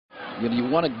You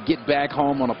want to get back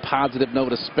home on a positive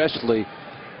note, especially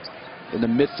in the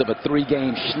midst of a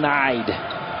 3-game schneid.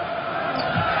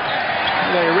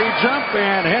 They re-jump,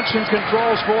 and Henson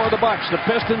controls for the Bucks. The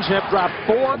Pistons have dropped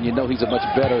 4. And you know he's a much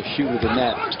better shooter than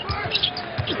that.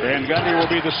 And Gundy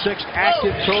will be the 6th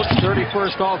active coach,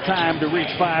 31st all-time to reach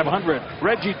 500.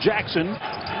 Reggie Jackson,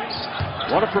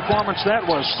 what a performance that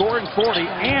was, scoring 40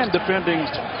 and defending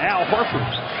Al Horford.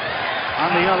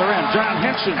 On the other end, John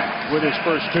Henson with his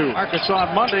first 2.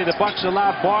 Arkansas on Monday, the Bucks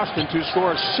allowed Boston to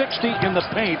score 60 in the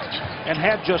paint and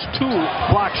had just 2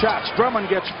 block shots.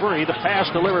 Drummond gets free. The pass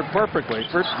delivered perfectly.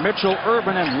 For Mitchell,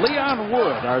 Irvin, and Leon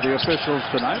Wood are the officials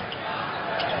tonight.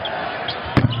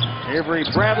 Avery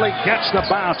Bradley gets the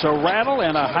bounce. A rattle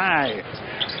and a high.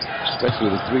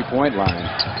 Especially the 3-point line.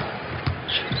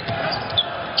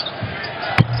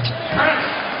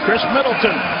 Chris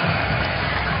Middleton.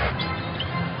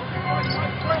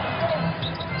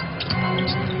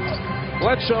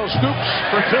 Bledsoe scoops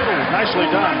for 2. Nicely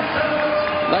done.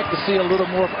 Like to see a little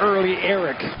more of early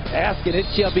Eric. Asking, it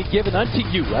shall be given unto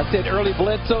you. I said early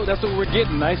Bledsoe. That's what we're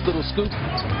getting. Nice little scoop.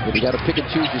 But you got to pick and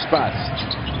choose your spots.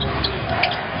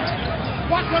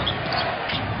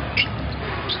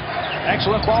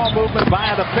 Excellent ball movement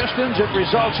by the Pistons. It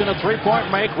results in a 3-point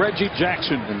make. Reggie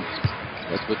Jackson. And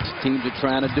that's what teams are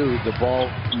trying to do. The ball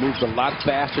moves a lot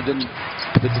faster than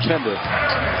the defender.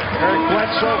 Eric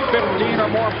Bledsoe, 15 or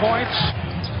more points.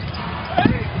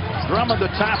 Drummond,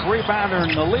 the top rebounder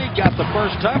in the league, got the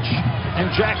first touch, and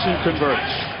Jackson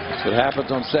converts. That's what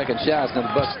happens on second shots. Now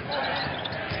the Bucks.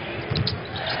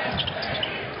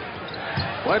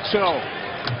 Bledsoe,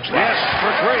 yes,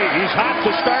 for 3. He's hot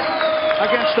to start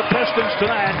against the Pistons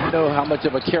tonight. You know how much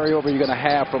of a carryover you're going to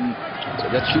have from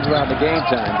that shoot around the game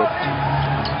time, but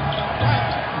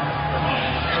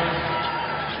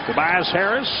Tobias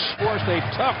Harris forced a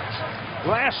tough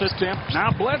glass attempt.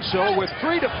 Now Bledsoe with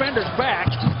 3 defenders back.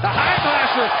 The high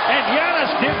glasser, and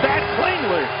Giannis did that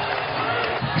cleanly.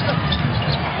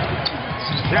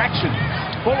 Jackson,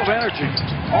 full of energy,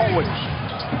 always.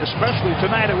 Especially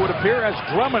tonight, it would appear, as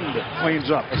Drummond cleans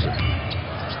up.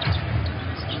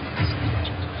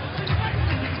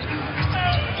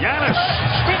 Giannis,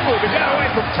 spin move, he got away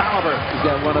from Tolliver. He's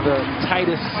got one of the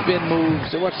tightest spin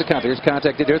moves. So watch the contact. There's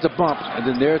contact, there's a bump, and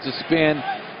then there's a spin.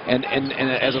 And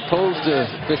as opposed to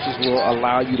officials will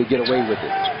allow you to get away with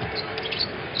it.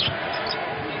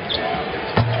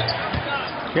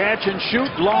 Catch and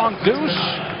shoot, long deuce.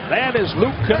 That is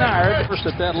Luke Kennard. First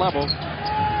at that level.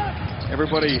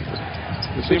 Everybody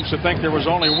seems to think there was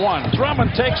only one.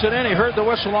 Drummond takes it in. He heard the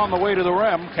whistle on the way to the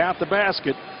rim. Count the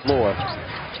basket. Floor.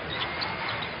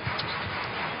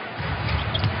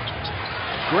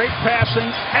 Great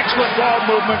passing, excellent ball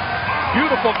movement,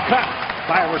 beautiful cut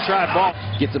by Rashad Ball.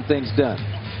 Get some things done.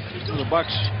 The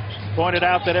Bucks pointed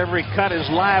out that every cut is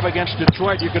live against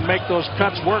Detroit. You can make those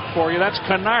cuts work for you. That's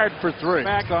Kennard for 3.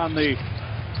 Back on the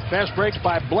fast breaks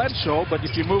by Bledsoe, but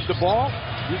if you move the ball,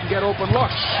 you can get open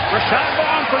looks. Rashad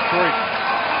Ball for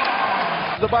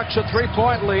 3. The Bucks a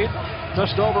 3-point lead.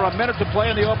 Just over a minute to play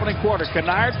in the opening quarter.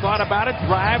 Kennard thought about it,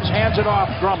 drives, hands it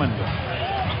off Drummond.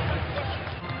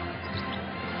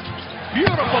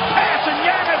 Beautiful pass, and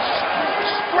Giannis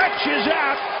stretches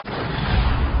out.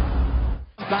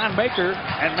 Don Baker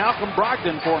and Malcolm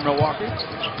Brogdon for Milwaukee.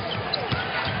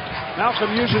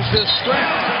 Malcolm uses his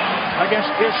strength against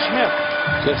Ish Smith.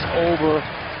 Just over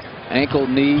ankle,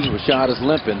 knee. Rashad is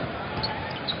limping.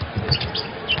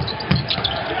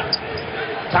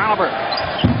 Tolliver.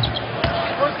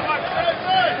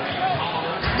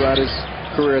 Throughout his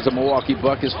career as a Milwaukee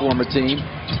Buck, his former team.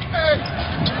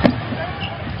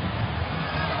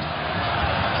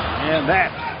 And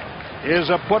that is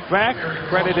a putback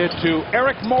credited to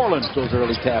Eric Moreland. Those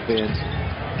early tap-ins.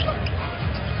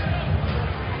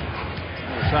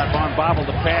 Shot Vaughn bobbled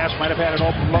the pass. Might have had an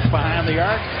open look behind the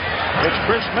arc. It's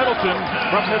Chris Middleton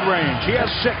from mid-range. He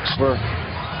has 6. For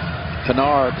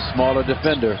Kennard, smaller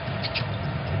defender.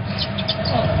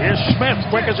 Here's Smith,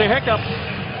 quick as a hiccup.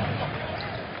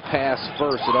 Pass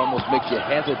first. It almost makes you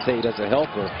hesitate as a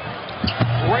helper.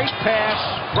 Great pass.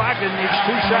 Brogdon needs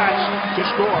 2 shots to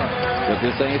score. But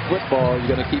this ain't football.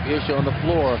 You're going to keep Ish on the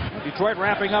floor. Detroit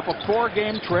wrapping up a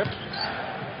 4-game trip.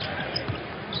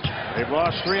 They've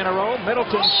lost 3 in a row.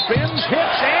 Middleton spins,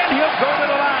 hits, and he'll go to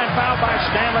the line. Fouled by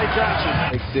Stanley Johnson.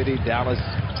 Big City, Dallas,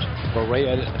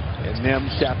 Berea, and them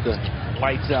shot the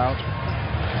lights out.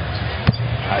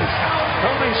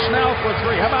 Tony Snell for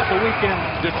 3. How about the weekend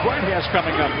Detroit has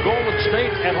coming up? Golden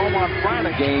State at home on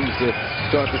Friday. Games to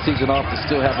start the season off to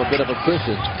still have a bit of a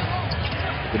cushion.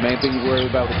 The main thing you worry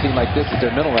about with a team like this is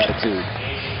their mental attitude.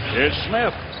 Here's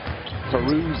Smith.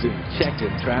 perusing,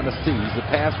 checking, trying to see. He's a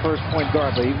pass first point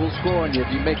guard, but he will score on you if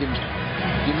you make him.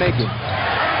 Chris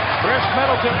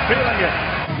Middleton feeling it.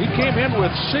 He came in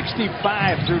with 65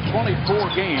 through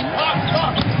 24 games.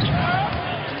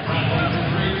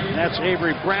 That's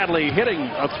Avery Bradley hitting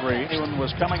a three. He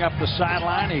was coming up the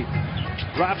sideline. He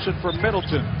drops it for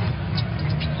Middleton.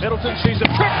 Middleton sees a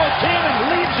triple team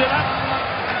and leaves it up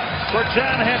for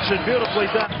John Henson. Beautifully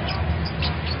done.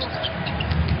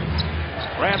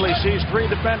 Bradley sees three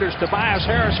defenders. Tobias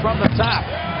Harris from the top.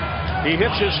 He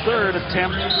hits his third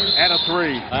attempt at a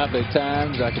three. Lovely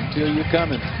times. I can feel you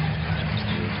coming.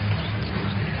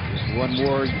 One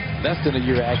more, less than a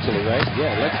year actually, right?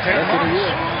 Yeah, less than a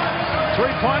year.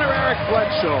 Three-pointer Eric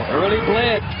Bledsoe. Early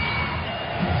bled.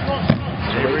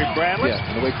 Avery Bradley. Yeah,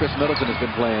 and the way Chris Middleton has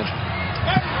been playing.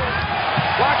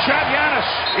 Block shot, Giannis.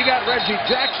 He got Reggie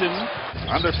Jackson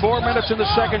under 4 minutes in the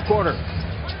second quarter.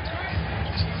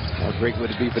 How great would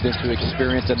it be for them to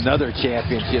experience another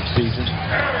championship season?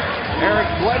 Eric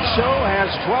Bledsoe has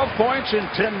 12 points in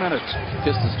 10 minutes.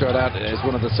 Pistons start out as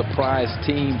one of the surprise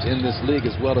teams in this league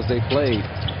as well as they played.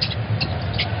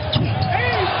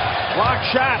 Block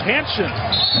shot, Henson.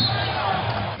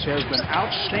 Has been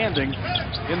outstanding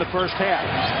in the first half,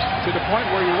 to the point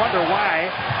where you wonder why,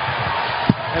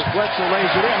 as Bledsoe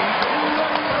lays it in,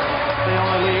 they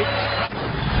only lead.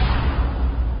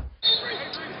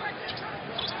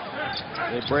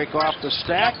 They break off the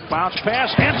stack, bounce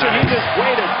pass, Henson, he just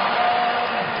waited.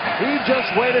 He just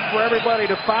waited for everybody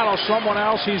to follow someone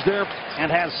else. He's there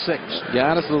and has 6.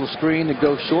 Giannis, a little screen to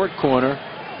go short corner.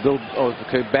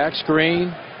 Back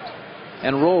screen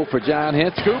and roll for John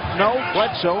Henson. Scoop, no,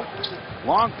 Bledsoe.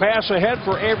 Long pass ahead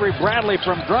for Avery Bradley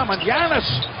from Drummond. Giannis,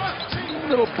 a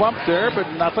little bump there,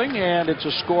 but nothing, and it's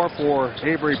a score for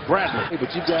Avery Bradley.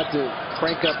 But you've got to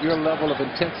crank up your level of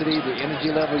intensity, the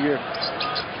energy level.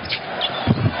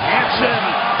 Henson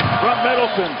from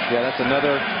Middleton. Yeah, that's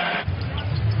another.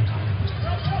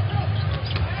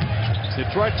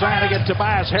 Detroit trying to get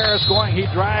Tobias Harris going. He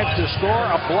drives to score.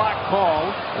 A block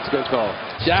call. That's a good call.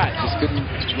 Shot. Just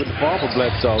wouldn't fall for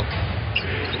Bledsoe.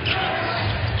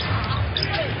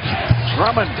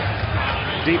 Drummond.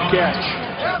 Deep catch.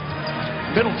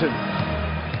 Middleton.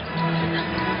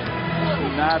 He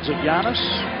nods at Giannis.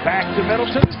 Back to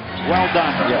Middleton. Well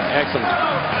done. Yeah, excellent.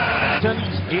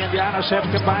 He and Giannis have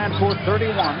combined for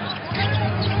 31.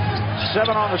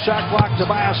 7 on the shot clock.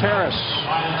 Tobias Harris.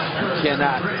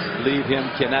 Cannot leave him.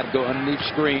 Cannot go underneath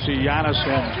screen. See Giannis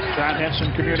and John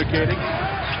Henson communicating.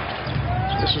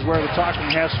 This is where the talking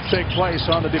has to take place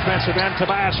on the defensive end.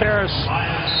 Tobias Harris,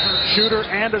 shooter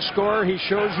and a scorer. He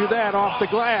shows you that off the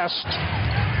glass.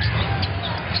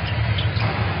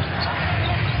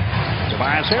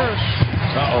 Tobias Harris.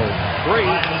 3.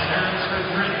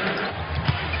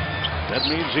 That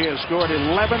means he has scored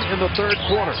 11 in the third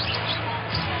quarter.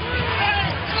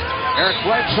 Eric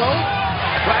Bledsoe.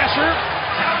 Glasser.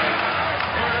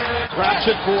 Drops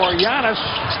it for Giannis.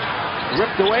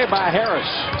 Ripped away by Harris.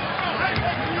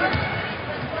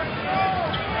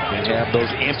 They have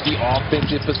those empty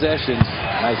offensive possessions.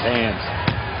 Nice hands.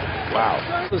 Wow.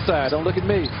 Other side. Don't look at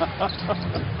me.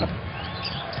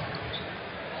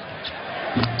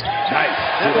 Nice.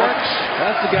 That works.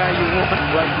 That's the guy you want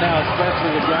right now,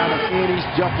 especially with Giannis. Any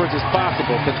jumpers as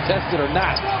possible, contested or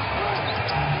not.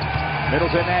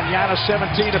 Middleton and Giannis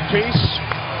 17 apiece.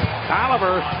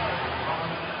 Oliver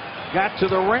got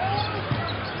to the ring.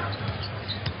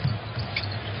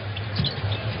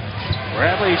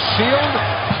 Bradley sealed.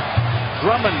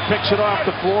 Drummond picks it off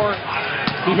the floor.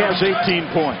 He has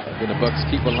 18 points. And the Bucks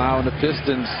keep allowing the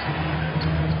Pistons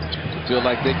to feel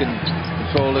like they can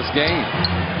control this game.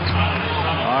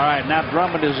 All right, now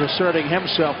Drummond is asserting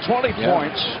himself. 20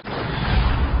 points.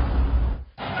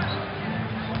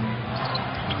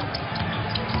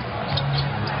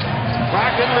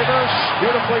 Brogdon reverse,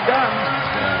 beautifully done.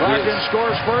 Brogdon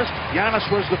scores first. Giannis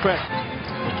was the pick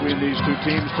between these two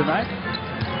teams tonight.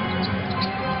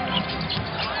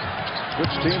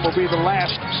 Which team will be the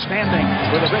last standing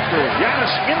with a victory?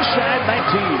 Giannis inside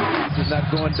 19. He's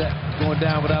not going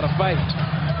down without a fight.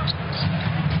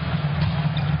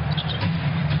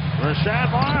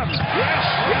 Rashad Vaughn. Yes,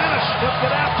 Giannis flipped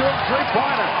it out to him.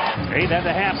 3-pointer.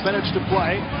 8.5 minutes to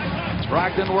play.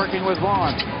 Brogdon working with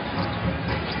Vaughn.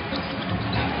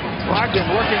 Brogdon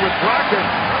working with Brogdon.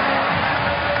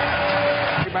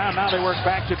 Rebound. Now they work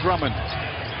back to Drummond.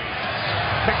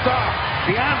 Picked off.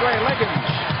 DeAndre Liggins.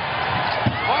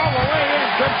 All the way in.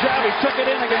 Good job. He took it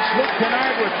in against Luke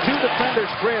Kennard with 2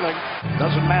 defenders trailing.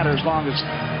 Doesn't matter as long as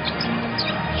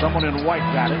someone in white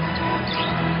got it.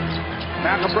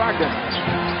 Malcolm Brogdon.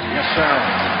 Yes, sir.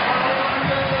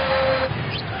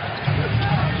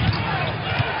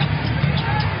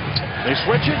 They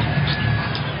switch it.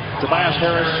 Tobias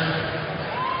Harris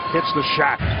hits the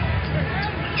shot.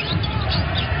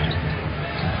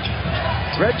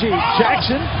 Reggie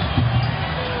Jackson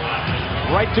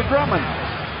right to Drummond.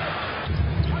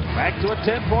 Back to a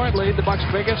 10-point lead. The Bucks'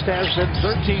 biggest has been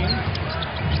 13.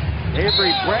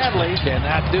 Avery Bradley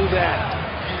cannot do that.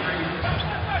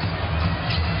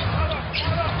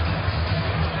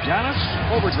 Giannis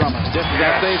over Drummond. Just as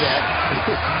I say that.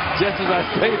 Just as I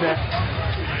say that.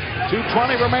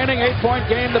 2:20 remaining, 8-point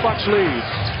game. The Bucks lead.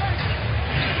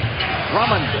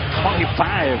 Drummond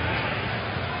 25.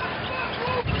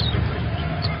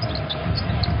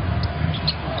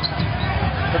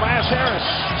 Tobias Harris.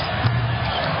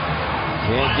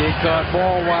 Can't get caught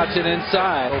ball watching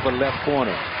inside over left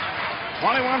corner.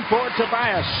 21 for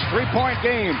Tobias. 3-point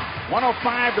game.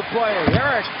 1:05 to play.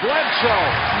 Eric Bledsoe.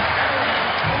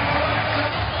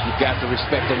 You've got the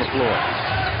respect on the floor.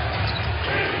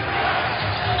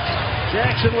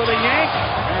 Jackson with a yank,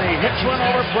 and he hits one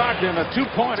over Brogdon, a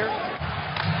 2-pointer.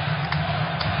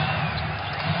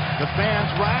 The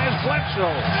fans rise.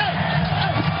 Bledsoe.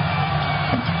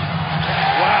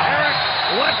 Wow. Eric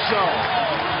Bledsoe.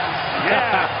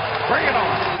 Yeah, bring it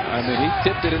on. I mean, he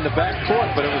tipped it in the back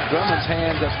court, but it was Drummond's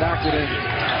hand that knocked it in.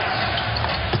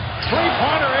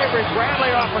 3-pointer Avery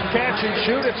Bradley off a catch and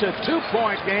shoot. It's a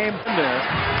 2-point game in there.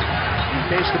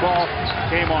 In case the ball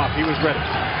came off, he was ready.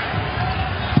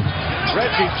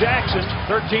 Reggie Jackson,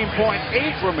 13.8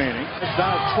 remaining. Has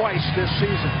done it twice this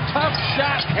season. Tough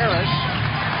shot, Harris.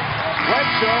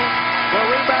 Bledsoe, the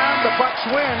rebound. The Bucks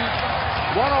win.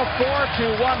 104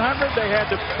 to 100. They had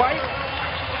to fight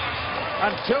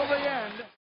until the end.